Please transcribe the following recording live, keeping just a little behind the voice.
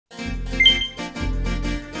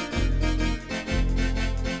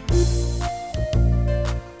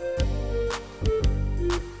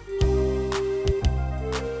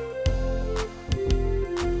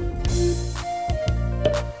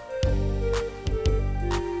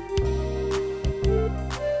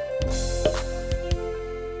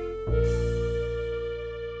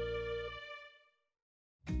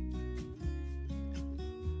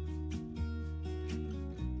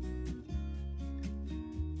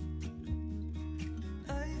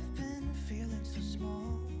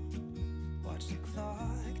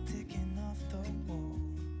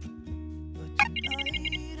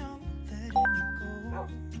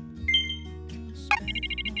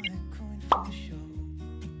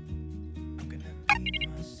be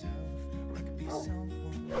myself, or I could be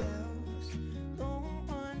someone else. No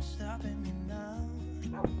one's stopping me now.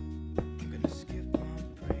 I'm gonna skip my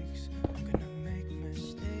breaks, I'm gonna make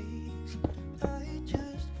mistakes. I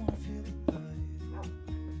just wanna feel alive.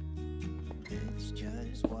 It's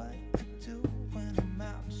just what I do when I'm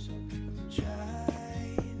out, so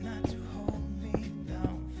try not to hold me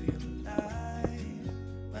down. Feel alive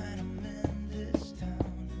when I'm in this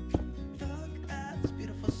town. Look at these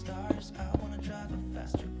beautiful stars, I wanna drive a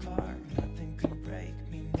faster car. Nothing can break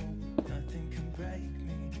me, no, nothing can break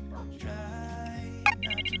me. Try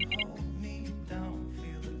not to hold me down.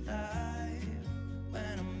 Feel alive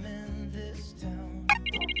when I'm in this town.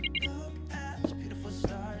 Look at these beautiful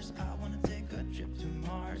stars, I wanna take a trip to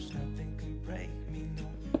Mars. Nothing can break me, no,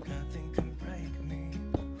 nothing can break me.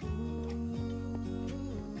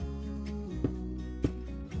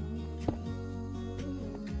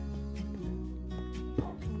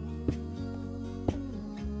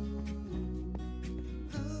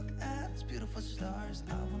 Look at these beautiful stars,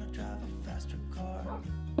 I wanna drive a faster car.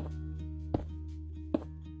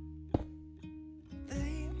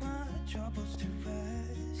 Lay my troubles to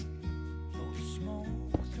rest, blow the smoke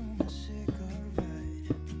through my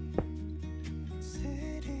cigarette.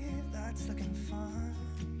 City lights looking fine,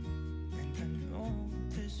 and I know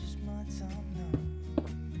this is my time now.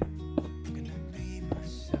 I'm gonna be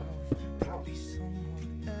myself, I could be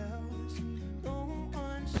someone else. No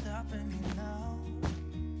one's stopping me now.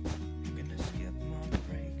 I'm gonna skip my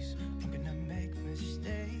breaks, I'm gonna make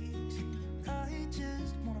mistakes. I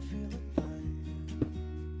just wanna feel alive.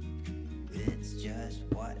 It's just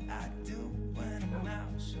what I do when I'm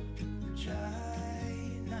out, so try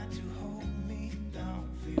not to hold me down.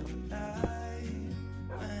 Feel alive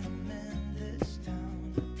when I'm in this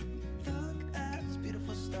town. Look at these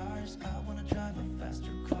beautiful stars, I wanna drive a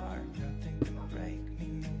faster car. Nothing can break me,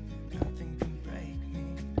 no, nothing can break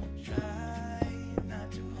me. Try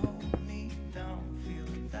not to hold me down. Feel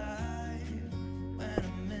alive when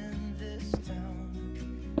I'm in this town.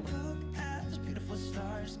 Look at these beautiful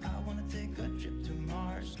stars, I wanna take a trip to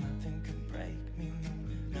Mars. Nothing can break me, no,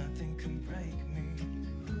 nothing can break me.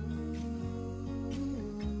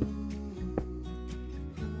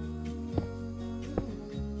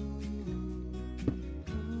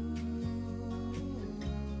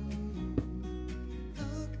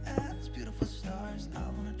 Look at these beautiful stars, I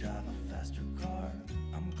wanna drive a faster car.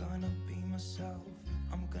 I'm gonna be myself,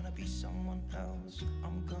 I'm gonna be someone else.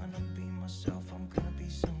 I'm gonna be myself, I'm gonna be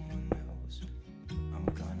someone else. I'm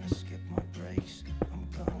gonna skip my breaks, I'm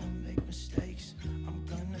gonna make mistakes. I'm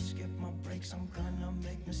gonna skip my breaks, I'm gonna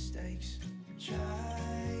make mistakes. Try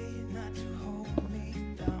not to hold me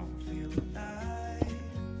down. Feel alive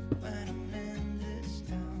when I'm in this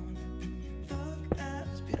town. Look at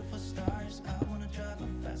these beautiful stars, I wanna drive a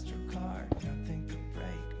faster car. Nothing can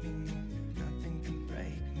break me, no, nothing can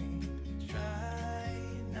break me. Try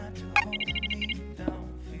not to hold me down.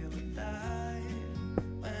 Feel alive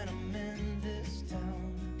when I'm in this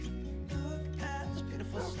town. Look at these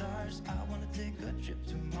beautiful stars, I wanna take a trip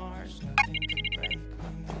to Mars. Nothing can break me,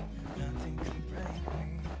 no, nothing can break me.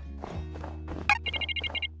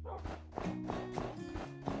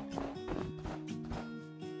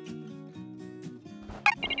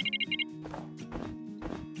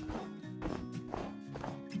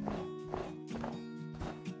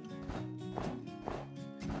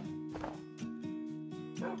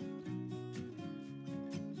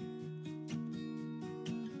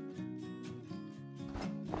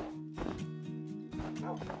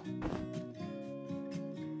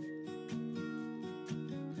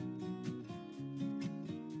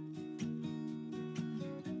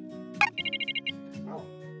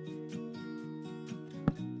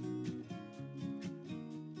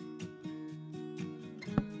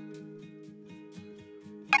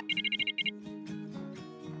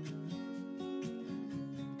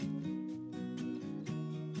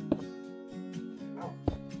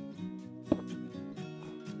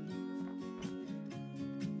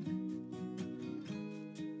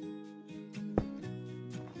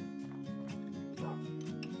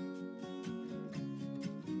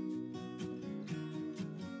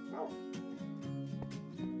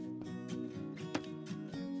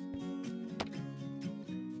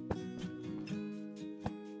 Oh.